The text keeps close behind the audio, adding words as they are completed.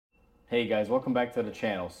Hey guys, welcome back to the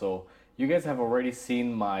channel. So you guys have already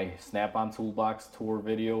seen my Snap-on toolbox tour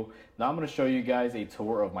video. Now I'm going to show you guys a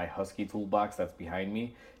tour of my Husky toolbox that's behind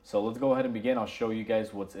me. So let's go ahead and begin. I'll show you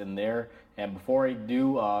guys what's in there. And before I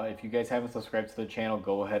do, if you guys haven't subscribed to the channel,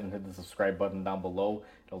 go ahead and hit the subscribe button down below.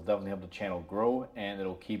 It'll definitely help the channel grow, and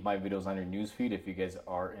it'll keep my videos on your newsfeed if you guys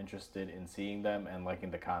are interested in seeing them and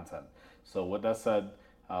liking the content. So with that said,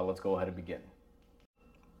 let's go ahead and begin.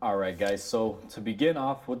 Alright guys, so to begin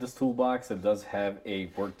off with this toolbox, it does have a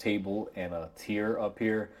work table and a tier up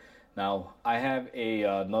here. Now I have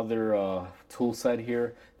another tool set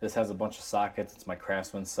here. This has a bunch of sockets. It's my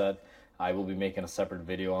Craftsman set. I will be making a separate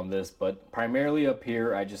video on this, but primarily up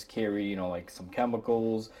here I just carry, like some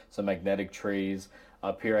chemicals, some magnetic trays.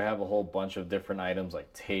 Up here I have a whole bunch of different items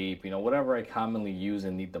like tape, whatever I commonly use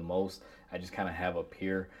and need the most, I just kind of have up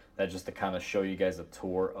here. That's just to kind of show you guys a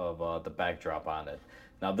tour of the backdrop on it.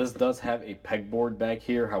 Now this does have a pegboard back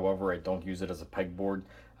here, however I don't use it as a pegboard.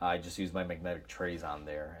 I just use my magnetic trays on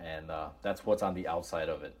there, and that's what's on the outside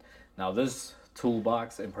of it. Now this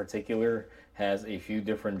toolbox in particular has a few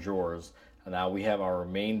different drawers. Now we have our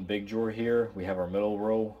main big drawer here, we have our middle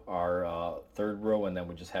row, our third row, and then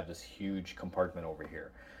we just have this huge compartment over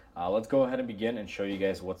here. Let's go ahead and begin and show you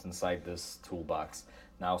guys what's inside this toolbox.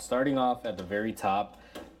 Now starting off at the very top,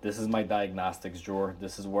 this is my diagnostics drawer.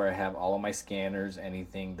 This is where I have all of my scanners,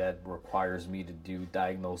 anything that requires me to do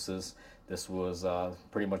diagnosis. This was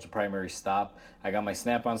pretty much a primary stop. I got my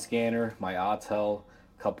Snap-on scanner, my Autel,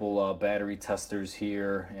 couple battery testers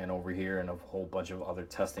here and over here, and a whole bunch of other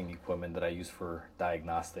testing equipment that I use for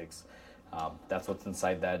diagnostics. That's what's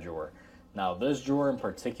inside that drawer. Now this drawer in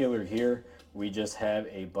particular here, we just have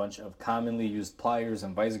a bunch of commonly used pliers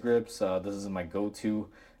and vice grips. This is my go-to.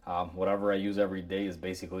 Whatever I use every day is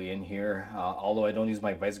basically in here. Although I don't use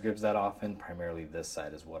my vice grips that often, primarily this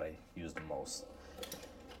side is what I use the most.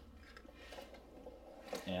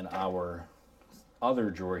 And our other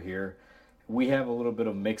drawer here, we have a little bit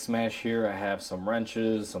of mix mash here. I have some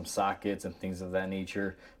wrenches, some sockets, and things of that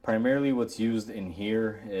nature. Primarily what's used in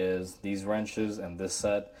here is these wrenches and this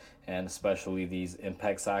set, and especially these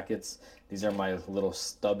impact sockets. These are my little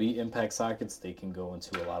stubby impact sockets. They can go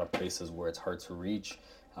into a lot of places where it's hard to reach.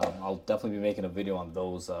 I'll definitely be making a video on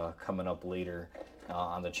those coming up later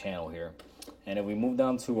on the channel here. And if we move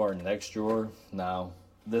down to our next drawer, now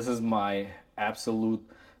this is my absolute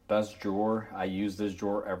best drawer. I use this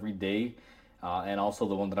drawer every day. And also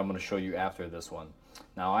the one that I'm going to show you after this one.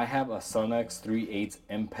 Now I have a Sunex 3/8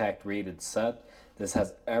 impact rated set. This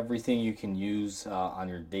has everything you can use on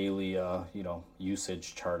your daily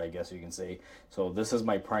usage chart, I guess you can say. So this is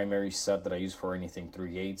my primary set that I use for anything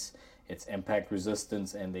 3/8. It's impact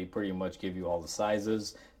resistance, and they pretty much give you all the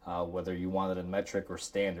sizes, whether you want it in metric or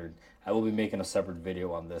standard. I will be making a separate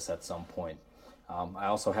video on this at some point. I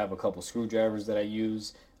also have a couple screwdrivers that I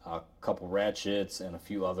use, a couple ratchets, and a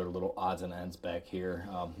few other little odds and ends back here.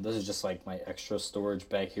 This is just like my extra storage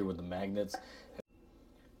back here with the magnets.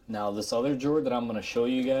 Now this other drawer that I'm going to show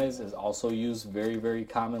you guys is also used very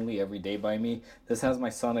commonly every day by me. This has my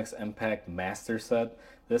Sunex Impact Master set.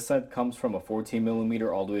 This set comes from a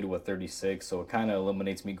 14mm all the way to a 36, so it kind of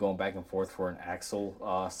eliminates me going back and forth for an axle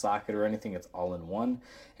socket or anything. It's all in one.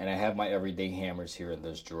 And I have my everyday hammers here in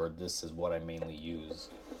this drawer. This is what I mainly use.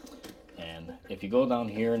 And if you go down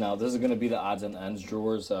here, now this is going to be the odds and ends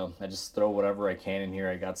drawers. I just throw whatever I can in here.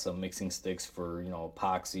 I got some mixing sticks for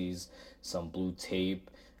epoxies, some blue tape,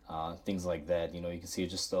 things like that. You can see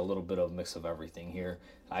just a little bit of mix of everything here.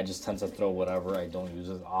 I just tend to throw whatever I don't use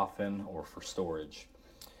as often or for storage.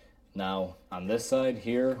 Now on this side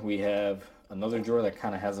here we have another drawer that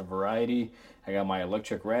kind of has a variety. I got my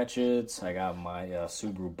electric ratchets, I got my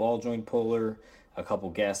Subaru ball joint puller, a couple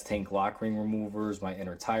gas tank lock ring removers, my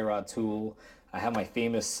inner tie rod tool. I have my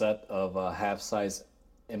famous set of half-size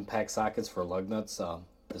impact sockets for lug nuts.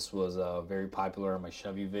 This was very popular in my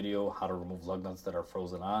Chevy video, how to remove lug nuts that are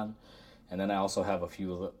frozen on. And then I also have a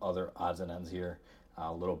few other odds and ends here,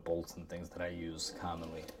 little bolts and things that I use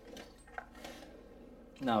commonly.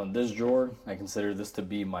 Now in this drawer, I consider this to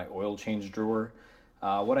be my oil change drawer.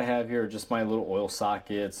 What I have here are just my little oil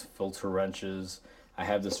sockets, filter wrenches. I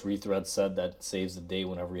have this rethread set that saves the day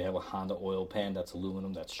whenever you have a Honda oil pan that's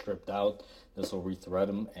aluminum that's stripped out. This will rethread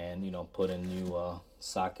them and put in new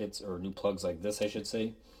sockets, or new plugs like this I should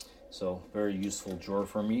say. So very useful drawer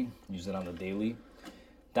for me. Use it on the daily.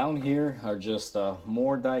 Down here are just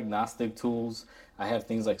more diagnostic tools. I have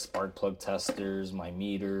things like spark plug testers, my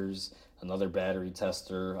meters, another battery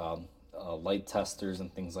tester, light testers,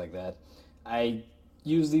 and things like that. I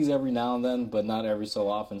use these every now and then, but not every so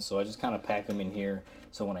often, so I just kind of pack them in here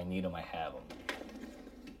so when I need them, I have them.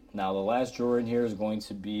 Now the last drawer in here is going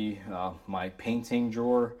to be my painting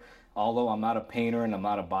drawer. Although I'm not a painter and I'm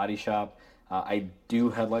not a body shop, I do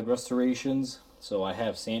headlight restorations. So I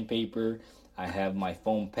have sandpaper, I have my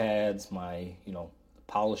foam pads, my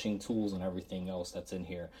polishing tools and everything else that's in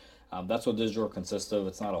here. That's what this drawer consists of.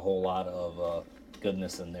 It's not a whole lot of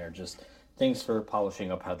goodness in there, just things for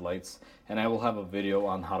polishing up headlights. And I will have a video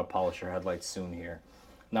on how to polish your headlights soon here.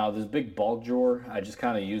 Now this big bulk drawer, I just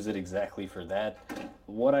kind of use it exactly for that.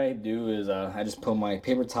 What I do is I just put my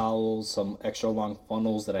paper towels, some extra long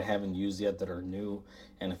funnels that I haven't used yet that are new,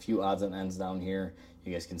 and a few odds and ends down here.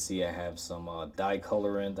 You guys can see I have some dye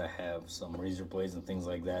colorant, I have some razor blades and things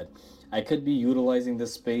like that. I could be utilizing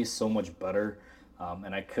this space so much better,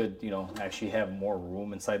 and I could, actually have more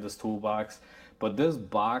room inside this toolbox. But this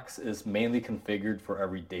box is mainly configured for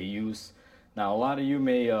everyday use. Now a lot of you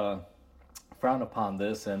may frown upon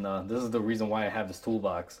this, and this is the reason why I have this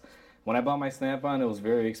toolbox. When I bought my Snap-on, it was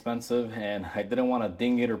very expensive, and I didn't want to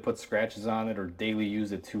ding it or put scratches on it or daily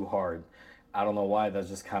use it too hard. I don't know why, that's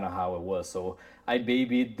just kind of how it was. So I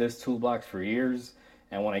babied this toolbox for years,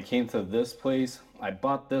 and when I came to this place, I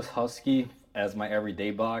bought this Husky as my everyday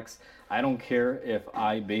box. I don't care if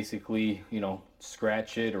I basically,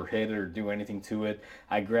 scratch it or hit it or do anything to it.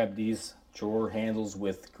 I grab these drawer handles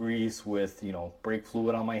with grease, with brake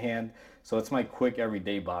fluid on my hand, so it's my quick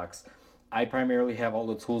everyday box. I primarily have all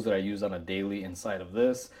the tools that I use on a daily inside of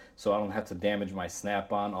this, so I don't have to damage my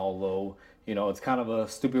Snap-on, although it's kind of a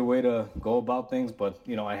stupid way to go about things, but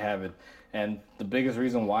I have it. And the biggest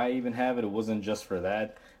reason why I even have it, it wasn't just for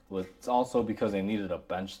that, it's also because I needed a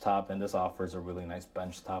bench top, and this offers a really nice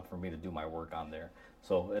bench top for me to do my work on there.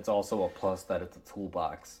 So it's also a plus that it's a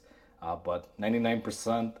toolbox. But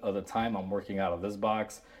 99% of the time I'm working out of this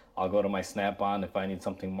box. I'll go to my Snap-on if I need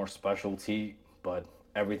something more specialty, but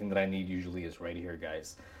everything that I need usually is right here,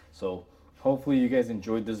 guys. So hopefully you guys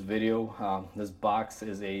enjoyed this video. This box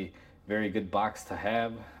is a very good box to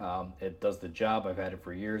have. It does the job. I've had it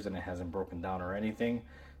for years and it hasn't broken down or anything.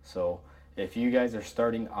 So if you guys are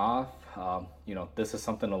starting off, this is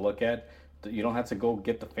something to look at. You don't have to go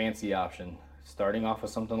get the fancy option. Starting off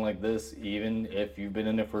with something like this, even if you've been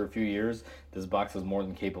in it for a few years, this box is more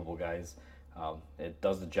than capable, guys. It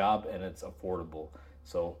does the job and it's affordable.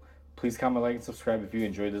 So please comment, like, and subscribe if you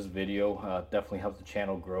enjoyed this video. Definitely helps the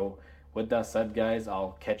channel grow. With that said, guys,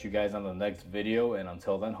 I'll catch you guys on the next video, and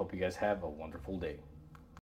until then, hope you guys have a wonderful day.